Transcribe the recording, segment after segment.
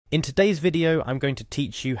In today's video, I'm going to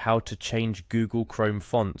teach you how to change Google Chrome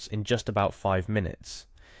fonts in just about 5 minutes.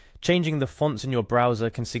 Changing the fonts in your browser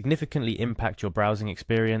can significantly impact your browsing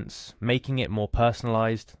experience, making it more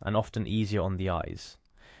personalized and often easier on the eyes.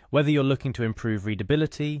 Whether you're looking to improve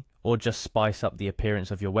readability or just spice up the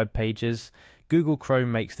appearance of your web pages, Google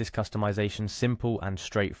Chrome makes this customization simple and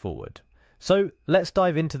straightforward. So let's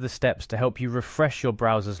dive into the steps to help you refresh your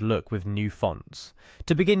browser's look with new fonts.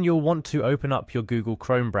 To begin, you'll want to open up your Google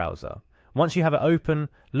Chrome browser. Once you have it open,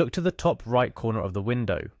 look to the top right corner of the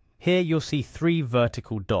window. Here you'll see 3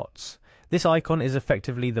 vertical dots. This icon is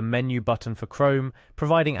effectively the menu button for Chrome,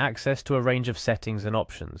 providing access to a range of settings and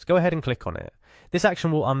options. Go ahead and click on it. This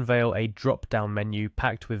action will unveil a drop-down menu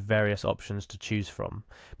packed with various options to choose from.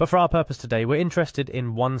 But for our purpose today, we're interested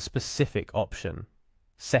in one specific option: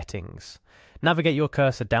 Settings. Navigate your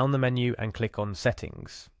cursor down the menu and click on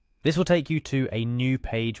Settings. This will take you to a new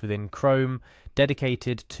page within Chrome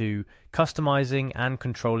dedicated to customizing and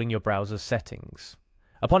controlling your browser's settings.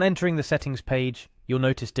 Upon entering the settings page, you'll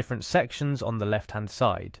notice different sections on the left-hand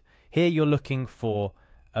side. Here you're looking for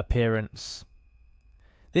Appearance.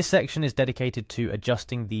 This section is dedicated to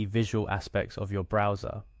adjusting the visual aspects of your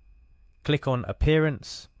browser. Click on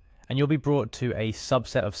Appearance, and you'll be brought to a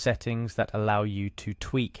subset of settings that allow you to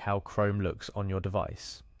tweak how Chrome looks on your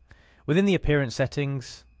device. Within the appearance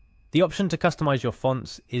settings, the option to customize your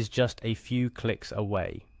fonts is just a few clicks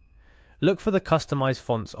away. Look for the Customize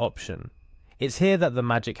Fonts option. It's here that the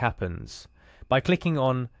magic happens. By clicking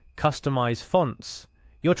on Customize Fonts,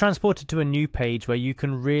 you're transported to a new page where you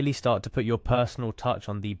can really start to put your personal touch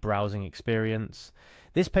on the browsing experience.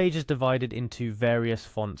 This page is divided into various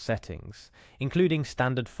font settings, including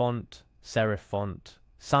standard font, serif font,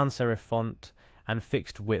 sans serif font, and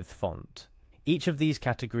fixed width font. Each of these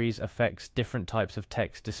categories affects different types of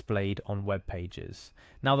text displayed on web pages.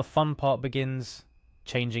 Now the fun part begins: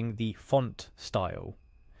 changing the font style.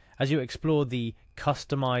 As you explore the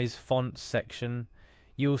Customize Fonts section,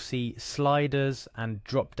 you'll see sliders and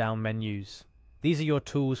drop-down menus. These are your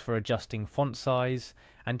tools for adjusting font size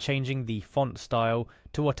and changing the font style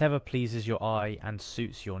to whatever pleases your eye and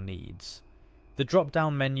suits your needs. The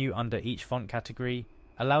drop-down menu under each font category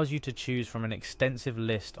allows you to choose from an extensive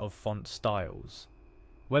list of font styles.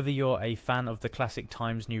 Whether you're a fan of the classic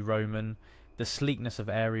Times New Roman, the sleekness of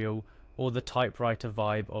Arial, or the typewriter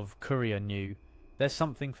vibe of Courier New, there's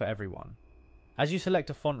something for everyone. As you select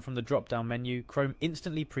a font from the drop-down menu, Chrome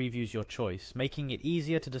instantly previews your choice, making it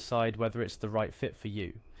easier to decide whether it's the right fit for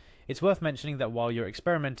you. It's worth mentioning that while you're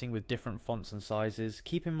experimenting with different fonts and sizes,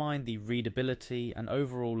 keep in mind the readability and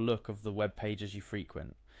overall look of the web pages you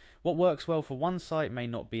frequent. What works well for one site may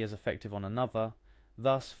not be as effective on another,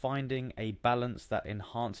 thus finding a balance that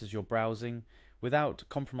enhances your browsing without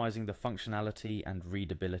compromising the functionality and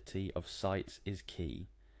readability of sites is key.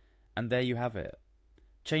 And there you have it.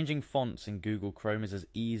 Changing fonts in Google Chrome is as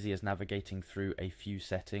easy as navigating through a few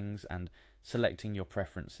settings and selecting your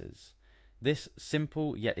preferences. This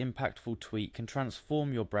simple yet impactful tweak can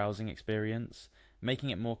transform your browsing experience,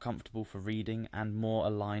 making it more comfortable for reading and more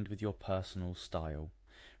aligned with your personal style.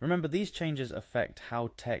 Remember, these changes affect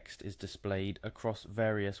how text is displayed across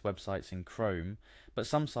various websites in Chrome, but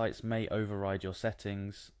some sites may override your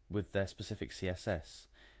settings with their specific CSS.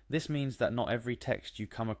 This means that not every text you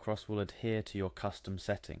come across will adhere to your custom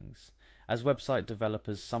settings, as website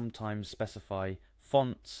developers sometimes specify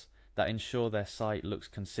fonts that ensure their site looks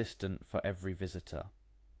consistent for every visitor.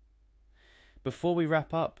 Before we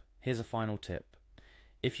wrap up, here's a final tip.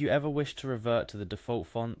 If you ever wish to revert to the default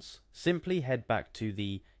fonts, simply head back to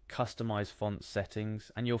the Customize Fonts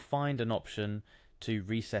settings and you'll find an option to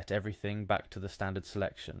reset everything back to the standard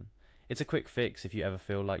selection. It's a quick fix if you ever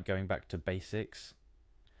feel like going back to basics.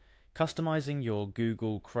 Customizing your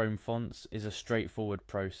Google Chrome fonts is a straightforward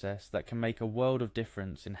process that can make a world of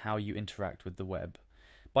difference in how you interact with the web.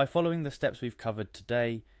 By following the steps we've covered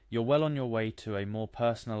today, you're well on your way to a more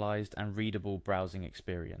personalized and readable browsing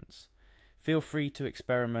experience. Feel free to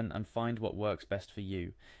experiment and find what works best for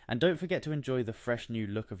you. And don't forget to enjoy the fresh new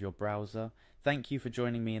look of your browser. Thank you for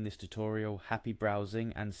joining me in this tutorial. Happy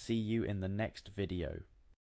browsing and see you in the next video.